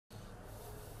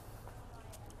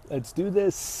Let's do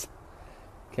this.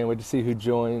 Can't wait to see who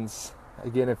joins.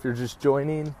 Again, if you're just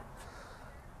joining,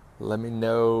 let me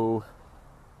know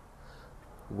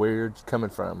where you're coming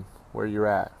from, where you're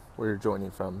at, where you're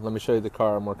joining from. Let me show you the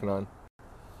car I'm working on.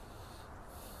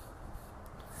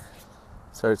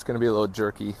 Sorry, it's going to be a little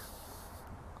jerky.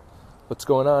 What's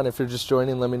going on? If you're just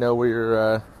joining, let me know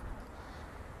where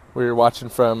you're watching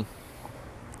from.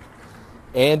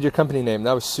 And your company name.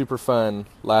 That was super fun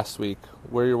last week.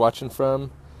 Where you're watching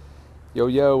from.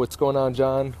 Yo, what's going on,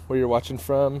 John? Where you're watching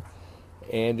from.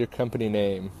 And your company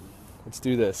name. Let's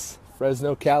do this.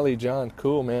 Fresno, Cali, John.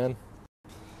 Cool, man.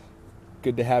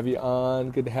 Good to have you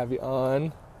on.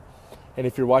 And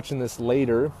if you're watching this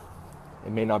later,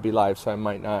 it may not be live, so I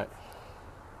might not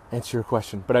answer your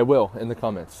question. But I will in the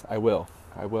comments. I will.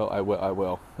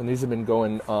 And these have been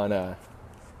going on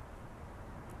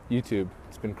YouTube.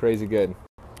 It's been crazy good.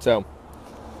 So,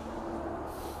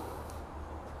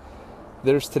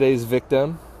 there's today's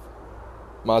victim,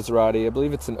 Maserati. I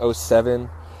believe it's an 07.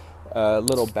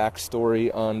 Little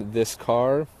backstory on this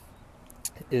car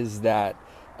is that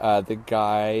the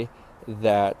guy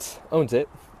that owns it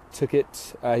took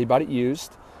it, he bought it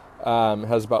used,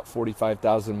 has about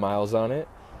 45,000 miles on it,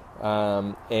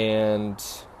 and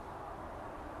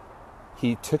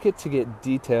he took it to get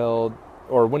detailed,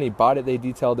 or when he bought it, they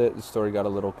detailed it. The story got a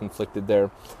little conflicted there.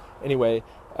 Anyway,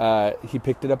 he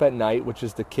picked it up at night, which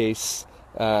is the case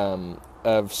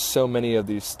of so many of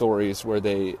these stories where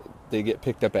they get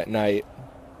picked up at night.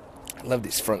 I love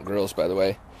these front grills, by the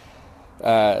way.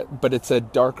 But it's a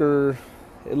darker,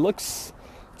 it's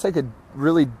like a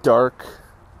really dark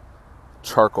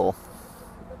charcoal.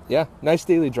 Yeah, nice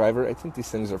daily driver. I think these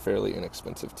things are fairly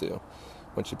inexpensive too,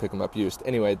 once you pick them up used.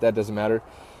 Anyway, that doesn't matter.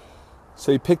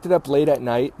 So he picked it up late at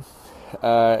night,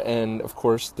 and of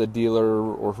course the dealer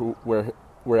or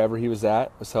wherever he was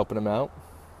at was helping him out.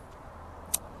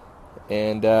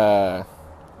 And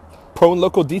pro and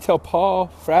local detail, Paul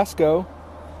Frasco.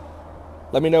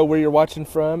 Let me know where you're watching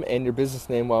from and your business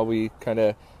name while we kind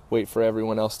of wait for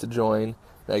everyone else to join.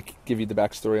 I give you the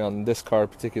backstory on this car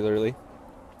particularly.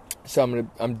 So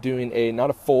I'm doing not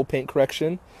a full paint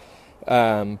correction,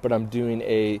 but I'm doing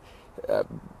that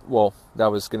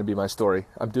was going to be my story.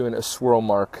 I'm doing a swirl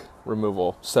mark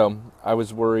removal. So I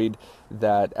was worried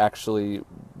that actually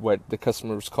what the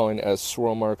customer was calling as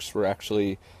swirl marks were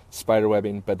actually spider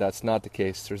webbing, but that's not the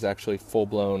case. There's actually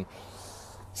full-blown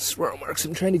swirl marks.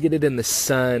 I'm trying to get it in the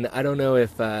sun. I don't know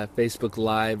if Facebook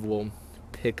Live will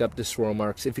pick up the swirl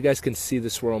marks. If you guys can see the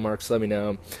swirl marks, let me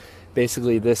know.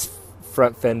 Basically, this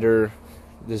front fender,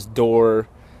 this door,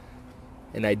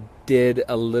 and I did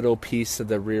a little piece of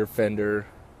the rear fender.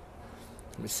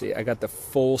 Let me see. I got the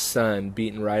full sun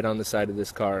beating right on the side of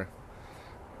this car.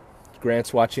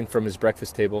 Grant's watching from his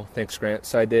breakfast table. Thanks, Grant.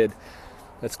 So I did.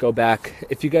 Let's go back.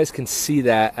 If you guys can see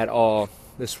that at all,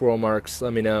 the swirl marks,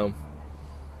 let me know.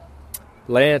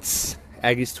 Lance,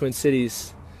 Aggies Twin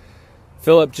Cities.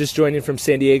 Philip just joining from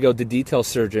San Diego, the detail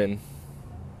surgeon.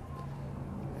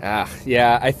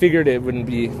 Yeah, I figured it wouldn't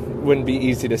be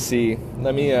easy to see.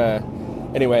 Let me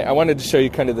anyway, I wanted to show you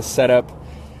kind of the setup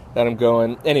that I'm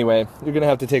going. Anyway, you're going to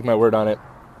have to take my word on it.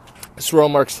 Swirl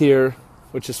marks here,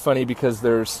 which is funny because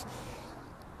there's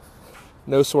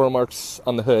no swirl marks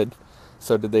on the hood.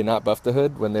 So did they not buff the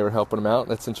hood when they were helping him out?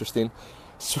 That's interesting.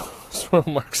 Swirl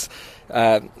marks.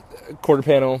 Quarter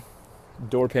panel,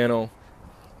 door panel,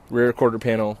 rear quarter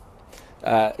panel.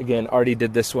 Again, already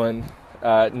did this one.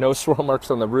 No swirl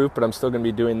marks on the roof, but I'm still going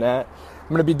to be doing that. I'm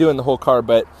going to be doing the whole car,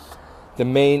 but the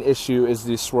main issue is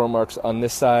these swirl marks on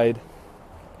this side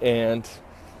and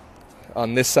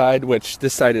on this side, which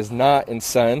this side is not in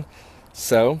sun.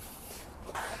 So,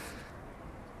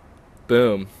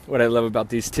 boom. What I love about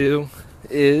these two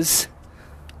is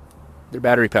they're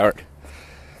battery powered.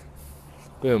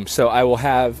 Boom. So I will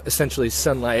have essentially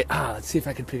sunlight. Let's see if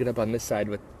I can pick it up on this side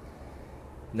with...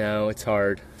 No, it's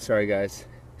hard. Sorry, guys.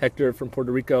 Hector from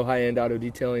Puerto Rico, high-end auto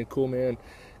detailing. Cool, man.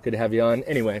 Good to have you on.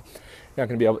 Anyway,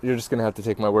 you're just going to have to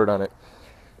take my word on it.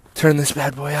 Turn this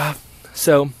bad boy off.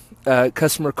 So,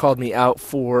 customer called me out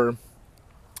for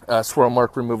swirl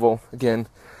mark removal. Again,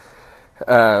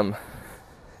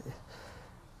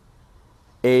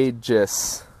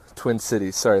 Aegis Twin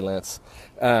Cities. Sorry, Lance.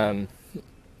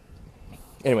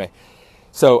 Anyway,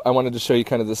 so I wanted to show you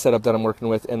kind of the setup that I'm working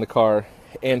with in the car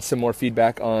and some more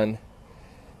feedback on,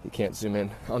 you can't zoom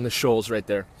in, on the shoals right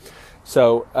there.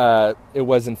 So it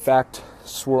was in fact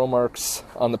swirl marks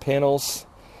on the panels.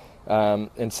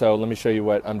 And so let me show you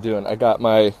what I'm doing. I got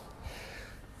most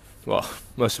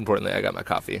importantly, I got my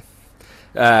coffee.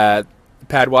 Pad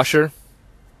washer.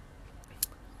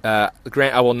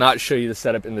 Grant, I will not show you the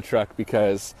setup in the truck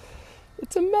because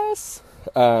It's a mess.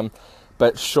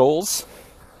 But Shoals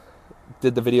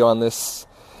did the video on this.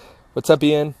 What's up,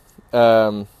 Ian?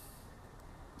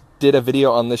 Did a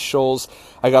video on this Shoals.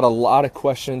 I got a lot of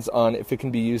questions on if it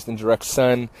can be used in direct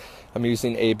sun. I'm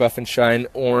using a Buff and Shine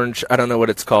orange. I don't know what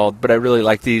it's called, but I really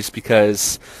like these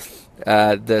because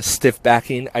the stiff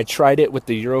backing. I tried it with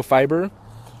the Eurofiber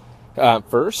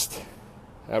first.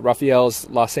 Raphael's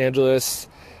Los Angeles,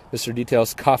 Mr.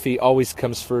 Details, coffee always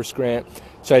comes first, Grant.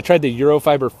 So I tried the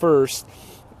Eurofiber first,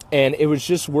 and it was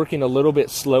just working a little bit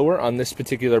slower on this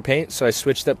particular paint. So I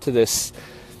switched up to this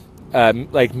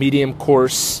like medium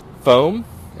coarse foam.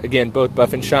 Again, both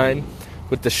Buff and Shine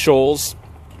with the Shoals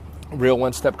real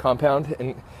one-step compound.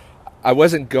 And I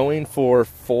wasn't going for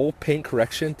full paint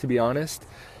correction, to be honest.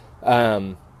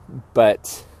 But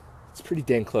it's pretty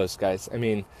dang close, guys. I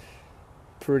mean,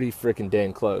 pretty freaking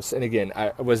dang close. And again,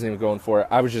 I wasn't even going for it.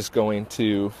 I was just going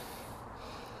to...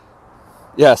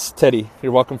 Yes, Teddy,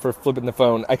 you're welcome for flipping the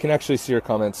phone. I can actually see your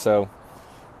comments, so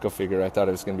go figure. I thought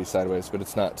it was going to be sideways, but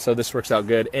it's not. So this works out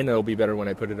good, and it'll be better when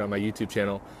I put it on my YouTube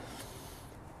channel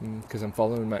because I'm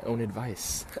following my own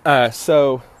advice.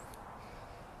 So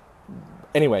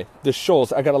anyway, the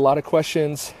Shoals. I got a lot of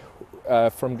questions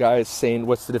from guys saying,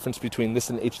 what's the difference between this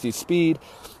and HD Speed?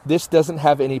 This doesn't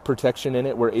have any protection in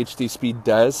it where HD Speed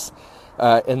does.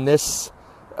 And this,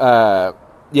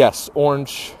 yes,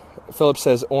 orange. Philip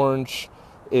says orange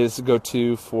is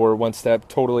go-to for one step.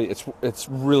 Totally, it's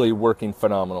really working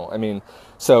phenomenal. I mean,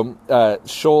 so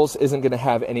Shoals isn't going to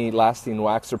have any lasting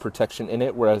wax or protection in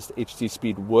it, whereas HD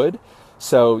Speed would.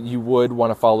 So you would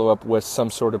want to follow up with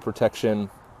some sort of protection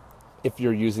if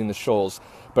you're using the Shoals.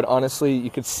 But honestly, you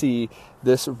could see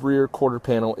this rear quarter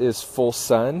panel is full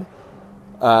sun,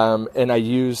 and I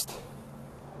used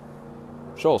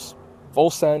Shoals. Full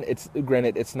sun. It's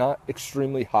granted, it's not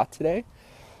extremely hot today.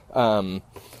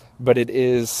 But it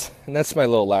is, and that's my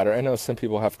little ladder. I know some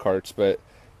people have carts, but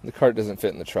the cart doesn't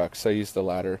fit in the truck, so I use the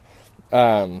ladder.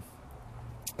 So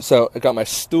I got my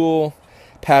stool,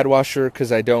 pad washer,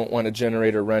 because I don't want a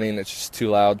generator running. It's just too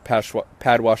loud.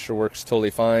 Pad washer works totally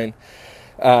fine.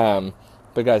 But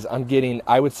guys, I'm getting,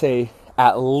 I would say,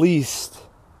 at least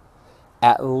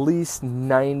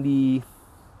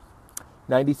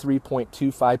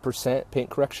 93.25%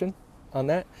 paint correction on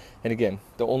that. And again,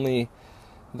 the only,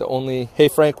 hey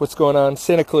Frank, what's going on?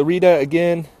 Santa Clarita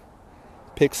again.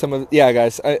 Pick some of, yeah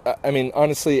guys, I mean,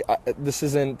 honestly, this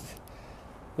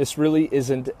really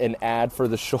isn't an ad for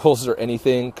the Shoals or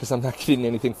anything, because I'm not getting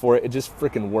anything for it. It just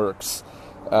freaking works.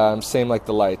 Same like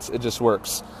the lights, it just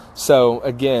works. So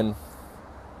again,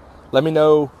 let me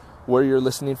know where you're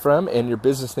listening from and your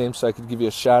business name so I could give you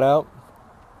a shout out.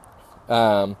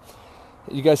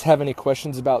 You guys have any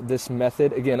questions about this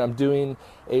method? Again, I'm doing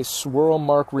a swirl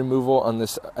mark removal on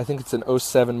this. I think it's an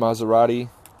 07 Maserati.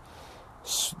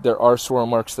 There are swirl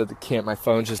marks that my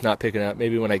phone's just not picking up.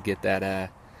 Maybe when I get that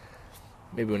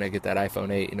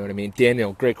iPhone 8, you know what I mean?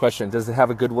 Daniel, great question. Does it have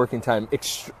a good working time?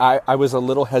 I was a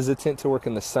little hesitant to work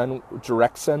in the sun,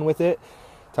 direct sun with it.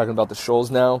 Talking about the Shoals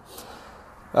now.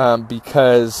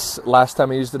 Because last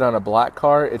time I used it on a black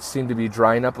car, it seemed to be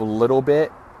drying up a little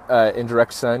bit. In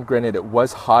direct sun. Granted, it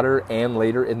was hotter and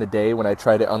later in the day when I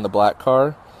tried it on the black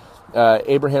car.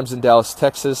 Abraham's in Dallas,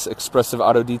 Texas. Expressive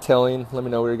Auto Detailing. Let me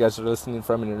know where you guys are listening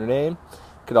from and your name. You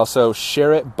could also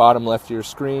share it, bottom left of your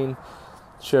screen.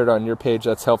 Share it on your page.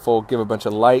 That's helpful. Give a bunch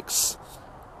of likes.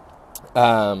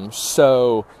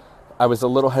 So I was a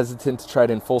little hesitant to try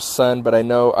it in full sun, but I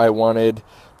know I wanted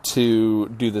to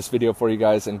do this video for you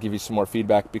guys and give you some more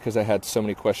feedback because I had so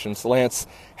many questions. Lance,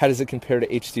 how does it compare to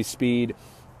HD Speed?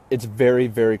 It's very,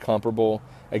 very comparable.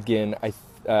 Again,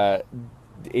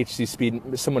 HD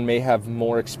Speed, someone may have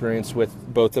more experience with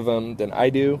both of them than I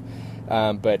do,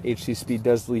 but HD Speed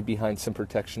does leave behind some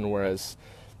protection, whereas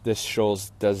this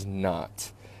Shoals does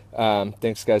not.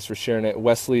 Thanks, guys, for sharing it.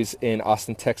 Wesley's in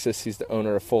Austin, Texas. He's the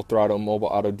owner of Full Throttle Mobile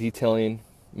Auto Detailing.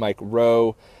 Mike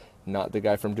Rowe, not the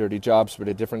guy from Dirty Jobs, but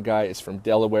a different guy, is from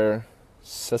Delaware.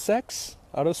 Sussex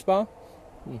Auto Spa?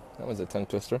 That was a tongue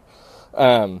twister.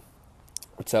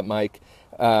 What's up, Mike?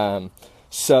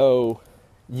 So,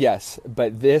 yes,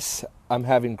 but this, I'm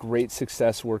having great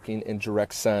success working in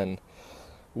direct sun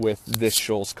with this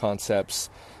Shoals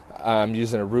Concepts. I'm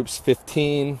using a Roops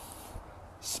 15,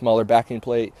 smaller backing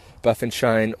plate, Buff and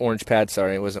Shine orange pad.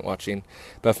 Sorry, I wasn't watching.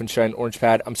 Buff and Shine orange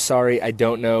pad. I'm sorry, I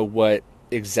don't know what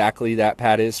exactly that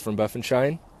pad is from Buff and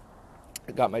Shine.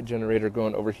 I got my generator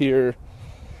going over here.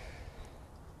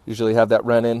 Usually have that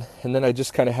running. And then I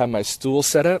just kind of have my stool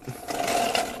set up.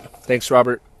 Thanks,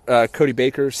 Robert. Cody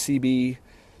Baker, CB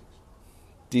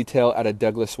Detail out of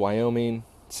Douglas, Wyoming.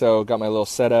 So got my little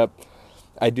setup.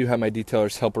 I do have my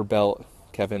detailer's helper belt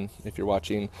Kevin, if you're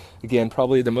watching. Again,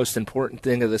 probably the most important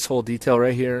thing of this whole detail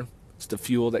right here is the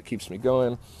fuel that keeps me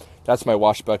going. That's my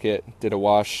wash bucket. Did a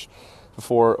wash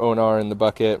before O&R in the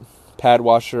bucket. Pad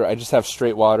washer, I just have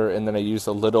straight water, and then I use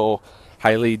a little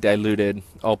highly diluted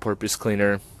all-purpose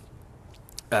cleaner.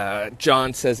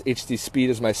 John says HD Speed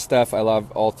is my stuff. I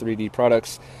love all 3D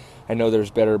products. I know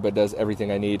there's better, but does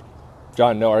everything I need.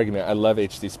 John, no argument. I love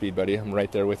HD Speed, buddy. I'm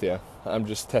right there with you. I'm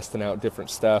just testing out different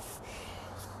stuff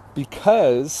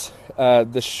because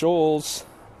the Shoals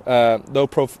low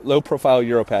profile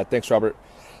Europad. Thanks, Robert.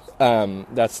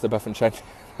 That's the Buff and Shine.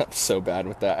 I'm so bad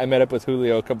with that. I met up with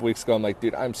Julio a couple weeks ago. I'm like,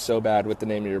 dude, I'm so bad with the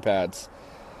name of your pads.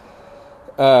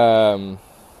 Grant,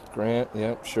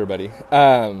 yeah, sure, buddy.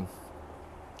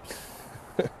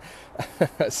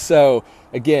 So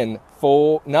again,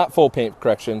 not full paint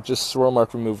correction, just swirl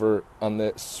mark removal on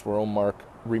this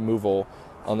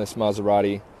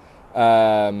Maserati.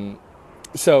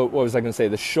 So what was I going to say?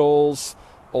 The Shoals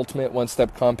Ultimate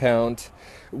one-step compound.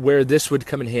 Where this would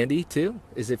come in handy too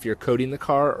is if you're coating the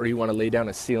car or you want to lay down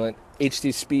a sealant.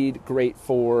 HD Speed, great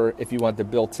for if you want the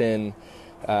built-in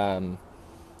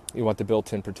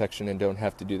protection and don't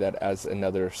have to do that as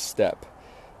another step.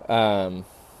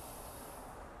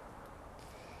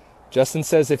 Justin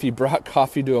says if he brought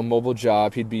coffee to a mobile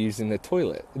job, he'd be using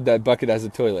the bucket as a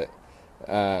toilet.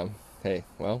 Hey,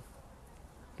 well,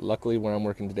 luckily where I'm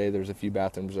working today, there's a few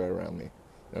bathrooms right around me. You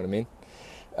know what I mean?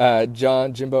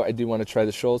 John, Jimbo, I do want to try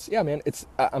the Shoals. Yeah, man,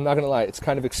 I'm not going to lie, it's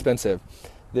kind of expensive.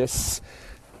 This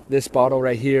bottle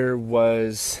right here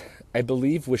was, I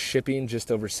believe, was shipping just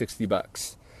over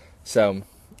 $60. So,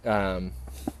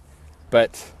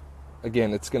 but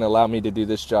again, it's going to allow me to do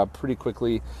this job pretty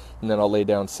quickly, and then I'll lay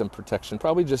down some protection,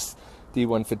 probably just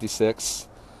D156.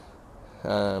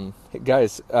 Hey,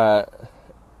 guys,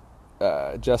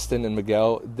 Justin and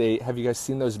Miguel, have you guys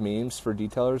seen those memes for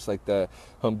detailers, like the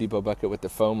Home Depot bucket with the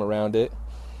foam around it,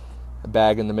 a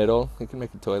bag in the middle? You can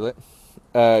make a toilet.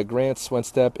 Grant's one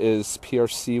step is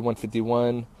PRC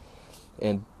 151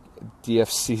 and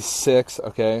DFC 6.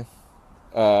 Okay,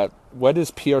 what is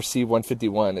PRC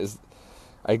 151?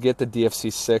 I get the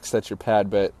DFC 6, that's your pad,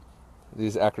 but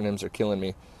these acronyms are killing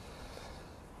me.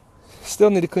 Still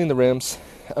need to clean the rims.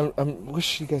 I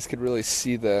wish you guys could really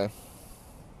see the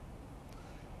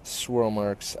swirl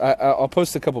marks. I'll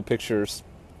post a couple pictures.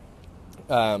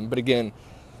 But again,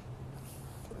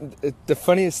 the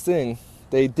funniest thing,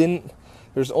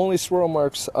 there's only swirl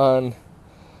marks on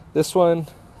this one,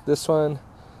 this one,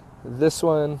 this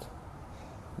one,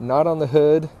 not on the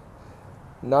hood,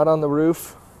 not on the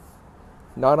roof,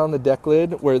 not on the deck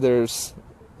lid, where there's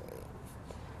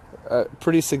a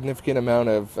pretty significant amount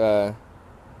of,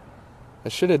 I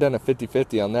should have done a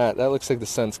 50-50 on that. That looks like the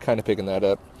sun's kind of picking that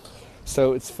up.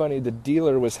 So it's funny, the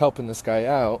dealer was helping this guy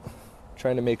out,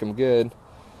 trying to make him good.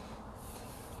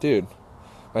 Dude,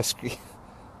 my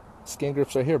skin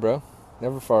grip's right here, bro.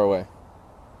 Never far away.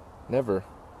 Never.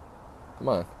 Come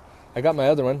on. I got my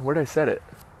other one. Where did I set it?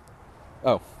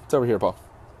 Oh, it's over here, Paul.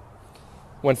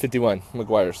 151,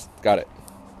 McGuire's. Got it.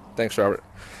 Thanks, Robert.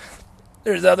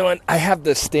 There's the other one. I have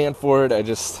the stand for it. I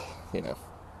just,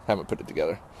 haven't put it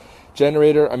together.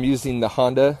 Generator, I'm using the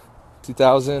Honda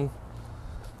 2000.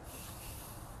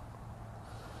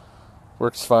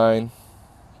 Works fine.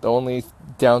 The only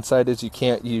downside is you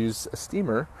can't use a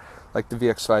steamer like the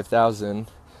VX5000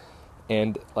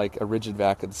 and like a rigid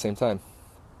vac at the same time.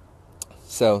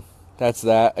 So that's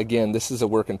that. Again, this is a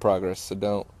work in progress, so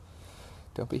don't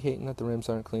be hating that the rims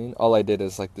aren't clean. All I did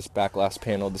is like this back glass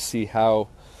panel to see how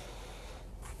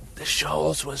the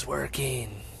Shoals was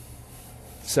working.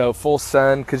 So full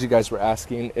sun, because you guys were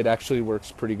asking, it actually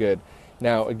works pretty good.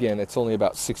 Now again, it's only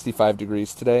about 65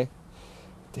 degrees today.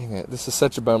 Dang it, this is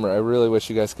such a bummer. I really wish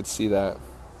you guys could see that.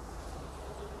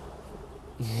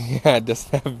 Yeah, it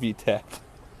doesn't have VTEC.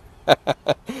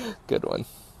 Good one.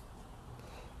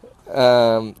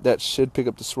 That should pick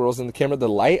up the swirls in the camera. The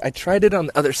light, I tried it on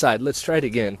the other side. Let's try it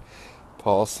again,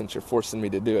 Paul, since you're forcing me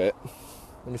to do it.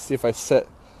 Let me see if I set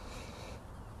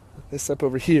this up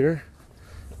over here.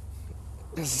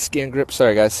 This is scan grip.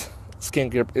 Sorry, guys. Scan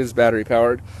grip is battery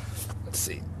powered. Let's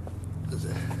see.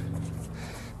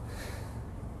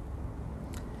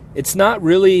 It's not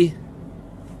really...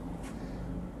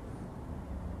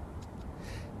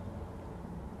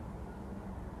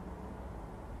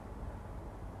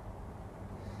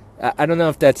 I don't know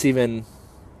if that's even...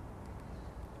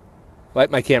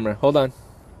 Wipe my camera. Hold on.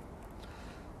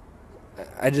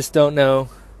 I just don't know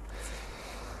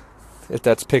if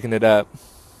that's picking it up.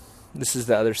 This is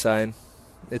the other side.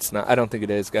 It's not. I don't think it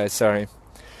is, guys. Sorry.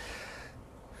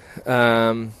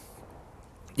 Yeah,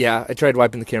 I tried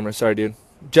wiping the camera. Sorry, dude.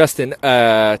 Justin,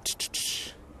 yeah,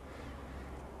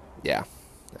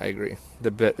 I agree.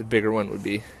 The bigger one would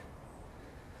be,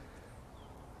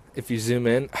 if you zoom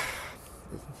in,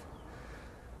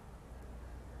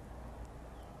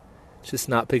 it's just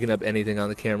not picking up anything on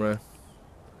the camera.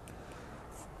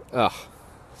 Oh,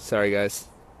 sorry guys.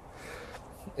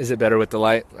 Is it better with the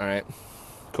light? All right,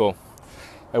 cool.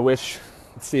 I wish,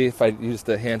 let's see if I use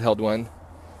the handheld one.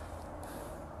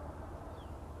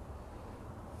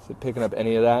 Is it picking up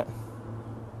any of that?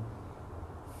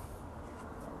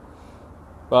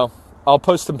 Well, I'll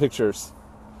post some pictures.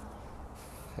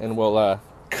 And we'll,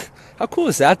 how cool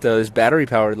is that though, this battery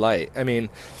powered light? I mean,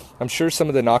 I'm sure some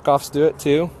of the knockoffs do it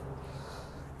too,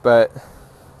 but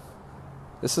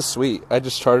this is sweet. I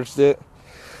just charged it.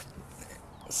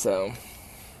 So,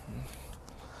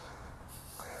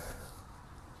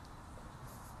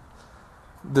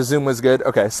 the zoom was good.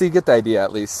 Okay, so you get the idea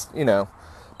at least, you know.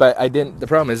 But the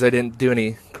problem is I didn't do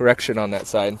any correction on that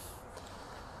side.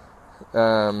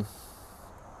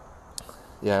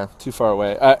 Yeah, too far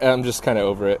away. I'm just kind of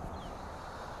over it.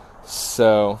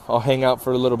 So I'll hang out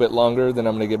for a little bit longer, then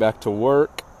I'm going to get back to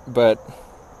work. But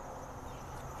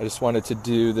I just wanted to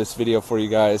do this video for you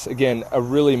guys. Again, a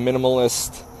really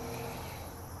minimalist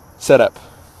setup.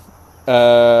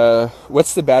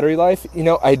 What's the battery life? You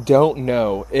know, I don't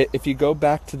know. If you go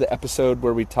back to the episode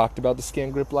where we talked about the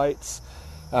scan grip lights,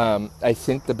 I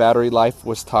think the battery life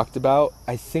was talked about.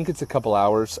 I think it's a couple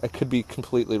hours. I could be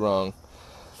completely wrong.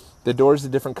 The door's a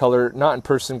different color, not in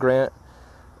person, Grant.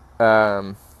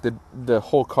 The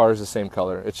whole car is the same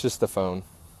color. It's just the phone.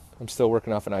 I'm still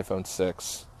working off an iPhone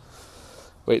 6.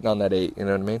 Waiting on that 8, you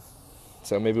know what I mean?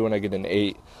 So maybe when I get an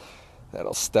 8,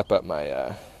 that'll step up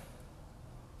my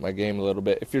my game a little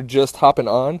bit. If you're just hopping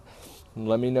on,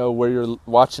 let me know where you're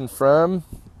watching from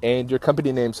and your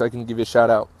company name so I can give you a shout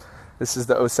out. This is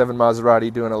the 07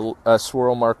 Maserati doing a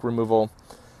swirl mark removal.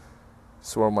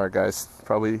 Swirl mark, guys.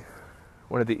 Probably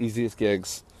one of the easiest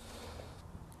gigs.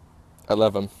 I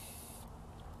love them.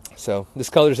 So this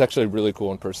color is actually really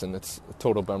cool in person. It's a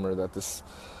total bummer that this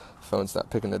phone's not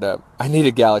picking it up. I need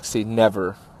a Galaxy.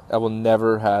 Never. I will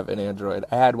never have an Android.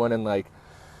 I had one in like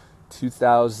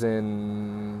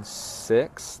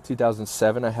 2006,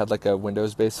 2007. I had like a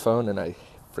Windows-based phone and I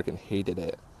freaking hated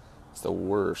it. It's the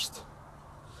worst.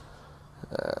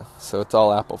 So it's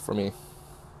all Apple for me.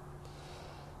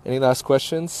 Any last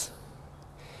questions?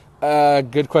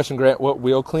 Good question, Grant. What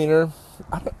wheel cleaner?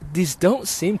 These don't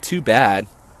seem too bad.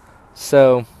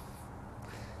 So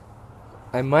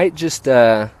I might just,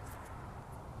 I'll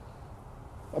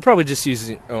probably just use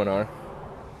the ONR.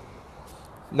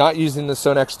 Not using the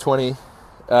Sonex 20.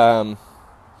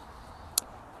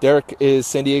 Derek is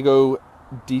San Diego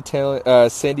detailing,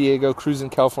 San Diego cruising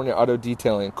California auto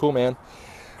detailing. Cool, man.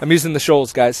 I'm using the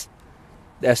Shoals, guys.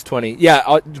 The S20.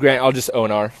 Yeah, Grant, I'll just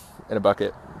ONR in a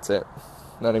bucket. That's it.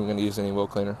 Not even going to use any wheel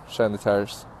cleaner. Shine the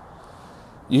tires.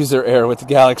 User error with the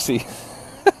Galaxy.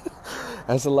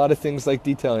 As a lot of things like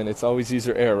detailing, it's always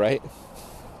user error, right?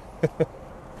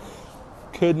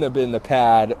 Couldn't have been the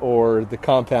pad or the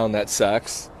compound that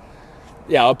sucks.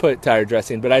 Yeah, I'll put tire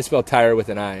dressing, but I spell tire with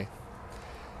an I.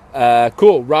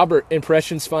 Cool. Robert,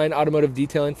 Impressions Fine Automotive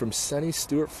Detailing from sunny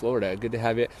Stuart, Florida. Good to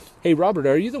have you. Hey, Robert,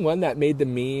 are you the one that made the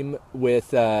meme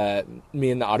with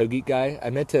me and the Auto Geek guy? I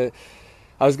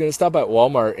was going to stop at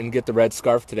Walmart and get the red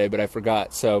scarf today, but I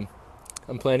forgot. So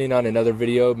I'm planning on another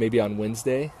video maybe on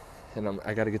Wednesday, and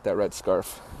I got to get that red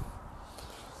scarf.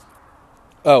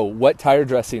 Oh, what tire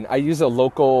dressing? I use a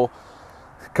local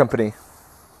company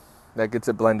that gets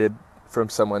it blended from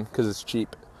someone because it's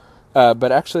cheap.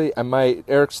 But actually,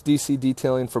 Eric's DC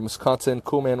Detailing from Wisconsin.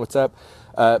 Cool, man, what's up?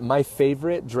 My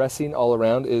favorite dressing all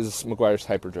around is McGuire's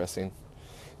Hyper Dressing.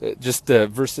 Just the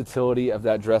versatility of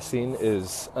that dressing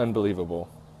is unbelievable.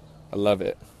 I love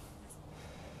it.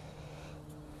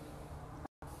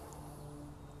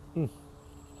 I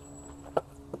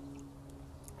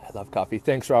love coffee.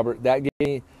 Thanks, Robert. That gave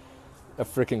me a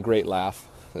freaking great laugh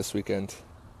this weekend.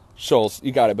 Shoals,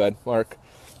 you got it, bud. Mark,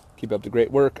 keep up the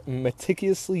great work.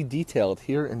 Meticulously detailed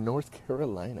here in North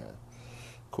Carolina.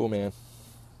 Cool, man.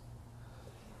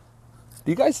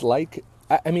 Do you guys like...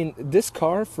 I mean, this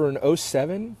car for an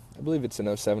 07, I believe it's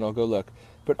an 07, I'll go look.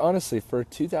 But honestly, for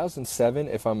 2007,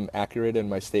 if I'm accurate in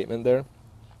my statement there,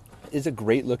 is a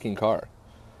great looking car.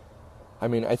 I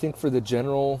mean, I think for the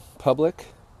general public,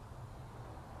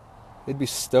 they'd be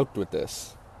stoked with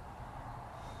this.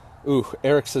 Ooh,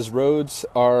 Eric says roads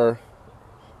are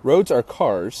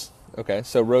cars. Okay,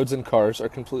 so roads and cars are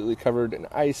completely covered in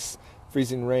ice,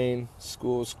 freezing rain,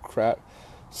 schools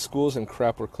and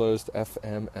crap were closed,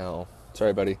 FML.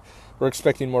 Sorry, buddy. We're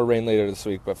expecting more rain later this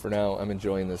week, but for now, I'm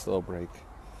enjoying this little break.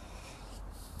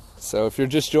 So if you're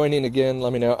just joining again,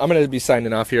 let me know. I'm going to be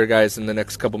signing off here, guys, in the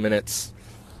next couple minutes.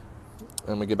 I'm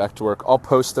going to get back to work. I'll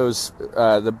post those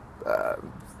the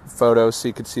photos so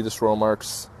you can see the swirl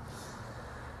marks.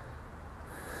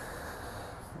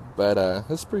 But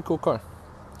this is a pretty cool car.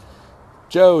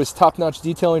 Joe is Top Notch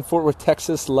Detailing, Fort Worth,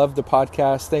 Texas. Love the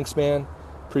podcast. Thanks, man.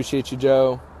 Appreciate you,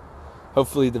 Joe.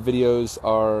 Hopefully the videos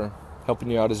are helping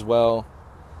you out as well.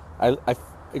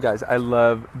 Guys, I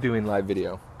love doing live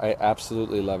video. I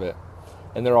absolutely love it.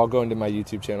 And they're all going to my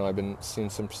YouTube channel. I've been seeing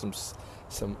some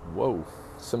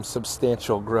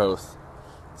substantial growth.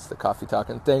 It's the coffee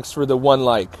talking. Thanks for the 1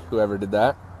 like, whoever did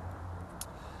that.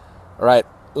 All right,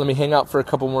 let me hang out for a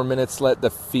couple more minutes. Let the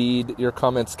feed, your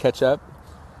comments catch up.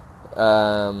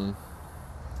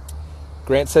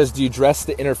 Grant says, do you dress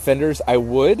the inner fenders? I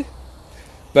would,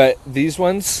 but these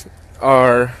ones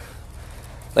are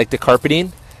like the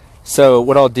carpeting. So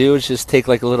what I'll do is just take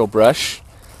like a little brush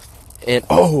and,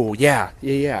 Mark,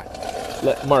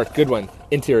 good one.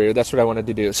 Interior, that's what I wanted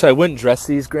to do. So I wouldn't dress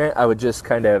these, Grant. I would just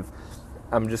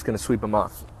I'm just going to sweep them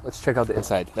off. Let's check out the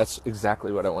inside. That's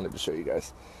exactly what I wanted to show you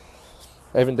guys.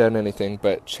 I haven't done anything,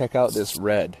 but check out this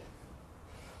red.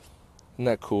 Isn't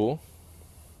that cool?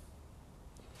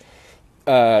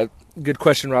 Good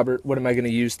question, Robert. What am I going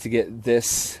to use to get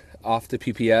this off the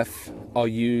PPF? I'll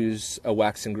use a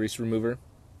wax and grease remover.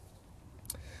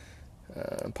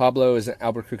 Pablo is in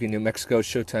Albuquerque, New Mexico.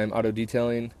 Showtime Auto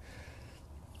Detailing.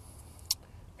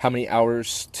 How many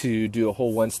hours to do a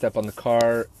whole one step on the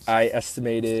car? I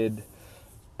estimated,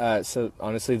 so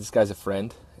honestly, this guy's a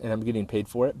friend, and I'm getting paid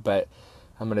for it, but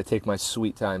I'm going to take my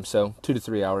sweet time. So 2 to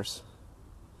 3 hours,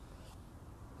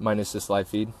 minus this live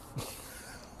feed,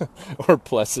 or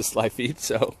plus this live feed,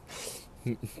 so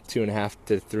 2.5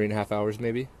 to 3.5 hours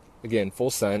maybe. Again, full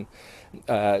sun.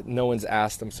 No one's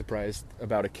asked, I'm surprised,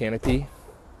 about a canopy.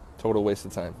 Total waste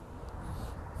of time.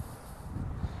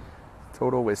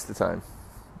 Total waste of time.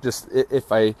 Just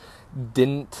if I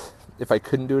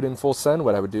couldn't do it in full sun,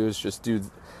 what I would do is just do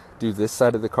this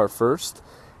side of the car first,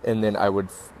 and then I would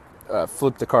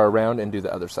flip the car around and do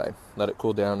the other side. Let it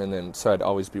cool down, and then so I'd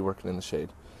always be working in the shade.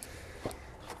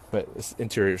 But this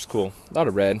interior is cool. A lot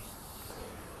of red,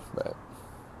 but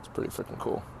it's pretty freaking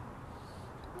cool.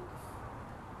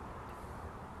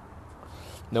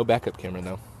 No backup camera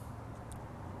though.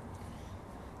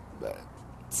 But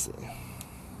let's see.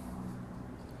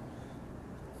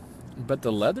 But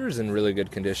the leather's in really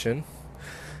good condition.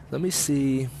 Let me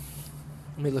see.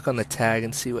 Let me look on the tag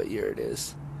and see what year it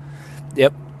is.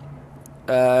 Yep.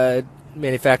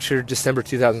 Manufactured December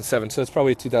 2007, so it's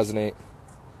probably 2008.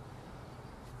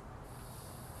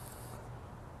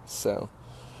 So,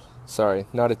 sorry,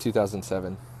 not a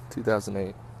 2007,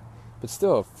 2008. But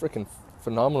still a freaking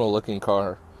phenomenal looking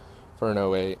car for an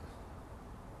 08,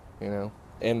 you know,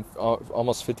 and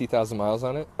almost 50,000 miles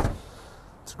on it.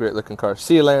 It's a great looking car.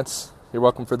 See you, Lance. You're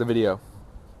welcome for the video.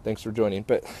 Thanks for joining.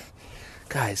 But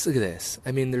guys, look at this.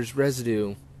 I mean, there's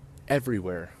residue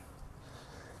everywhere,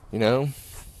 you know,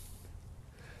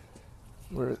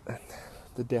 where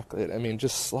the deck lid, I mean,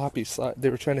 just sloppy. They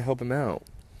were trying to help him out,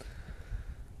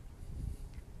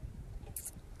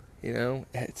 you know.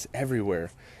 It's everywhere.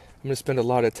 I'm going to spend a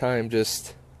lot of time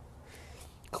just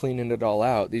cleaning it all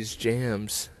out. These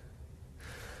jams.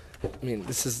 I mean,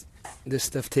 this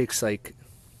stuff takes like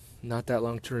not that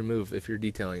long to remove if you're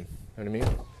detailing. You know what I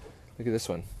mean? Look at this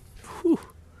one. Whew.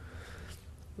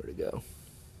 Where'd it go?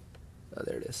 Oh,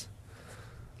 there it is.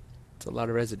 It's a lot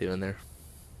of residue in there.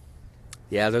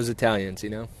 Yeah, those Italians,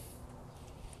 you know.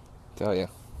 Tell ya.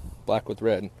 Black with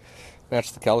red.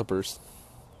 Match the calipers.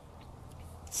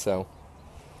 So,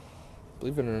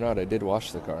 believe it or not, I did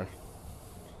wash the car.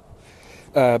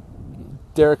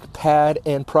 Derek, pad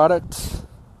and product.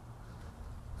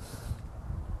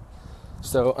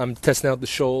 So I'm testing out the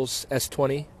Scholl's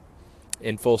S20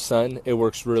 in full sun. It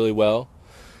works really well.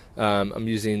 I'm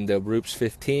using the Roops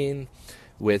 15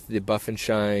 with the Buff and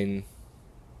Shine.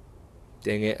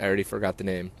 Dang it, I already forgot the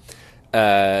name.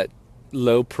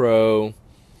 Low Pro.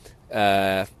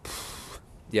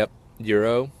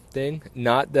 Euro thing.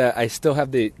 Not that I still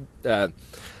have the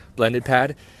blended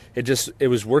pad. It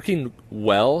was working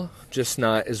well, just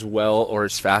not as well or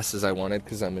as fast as I wanted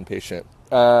because I'm impatient.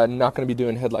 Not going to be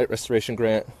doing headlight restoration,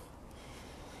 Grant.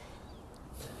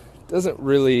 Doesn't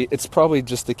really. It's probably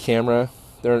just the camera.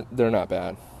 They're not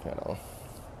bad at all.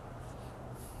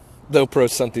 Low Pro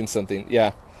something.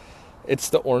 Yeah, it's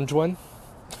the orange one.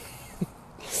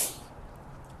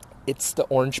 It's the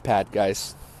orange pad,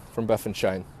 guys, from Buff and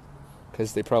Shine.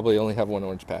 Because they probably only have one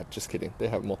orange pad. Just kidding. They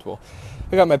have multiple.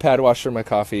 I got my pad washer, my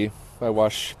coffee, my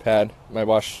wash pad, my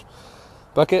wash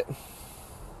bucket.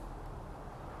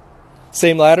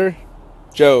 Same ladder?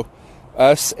 Joe,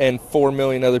 us and 4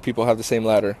 million other people have the same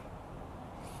ladder.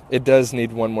 It does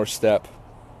need one more step.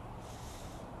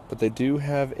 But they do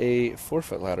have a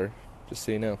 4-foot ladder, just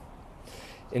so you know.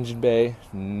 Engine bay,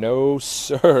 no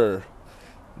sir.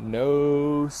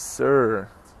 No sir.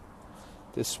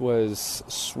 This was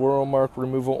swirl mark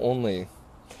removal only.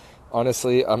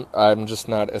 Honestly, I'm just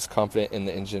not as confident in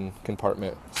the engine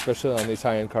compartment, especially on these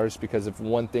high-end cars, because if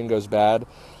one thing goes bad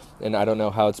and I don't know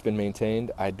how it's been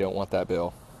maintained, I don't want that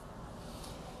bill.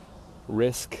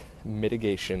 Risk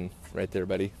mitigation right there,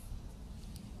 buddy.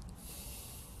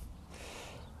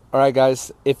 All right,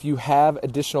 guys, if you have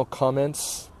additional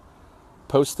comments,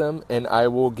 post them, and I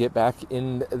will get back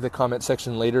in the comment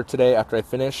section later today after I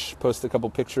finish. Post a couple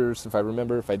pictures if I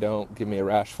remember. If I don't, give me a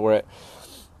rash for it.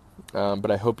 But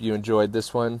I hope you enjoyed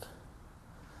this one.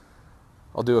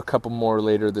 I'll do a couple more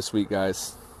later this week,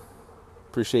 guys.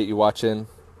 Appreciate you watching.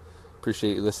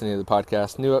 Appreciate you listening to the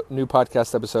podcast. New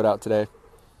podcast episode out today.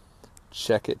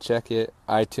 Check it.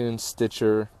 iTunes,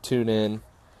 Stitcher, TuneIn,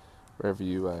 wherever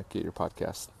you get your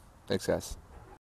podcast. Thanks, guys.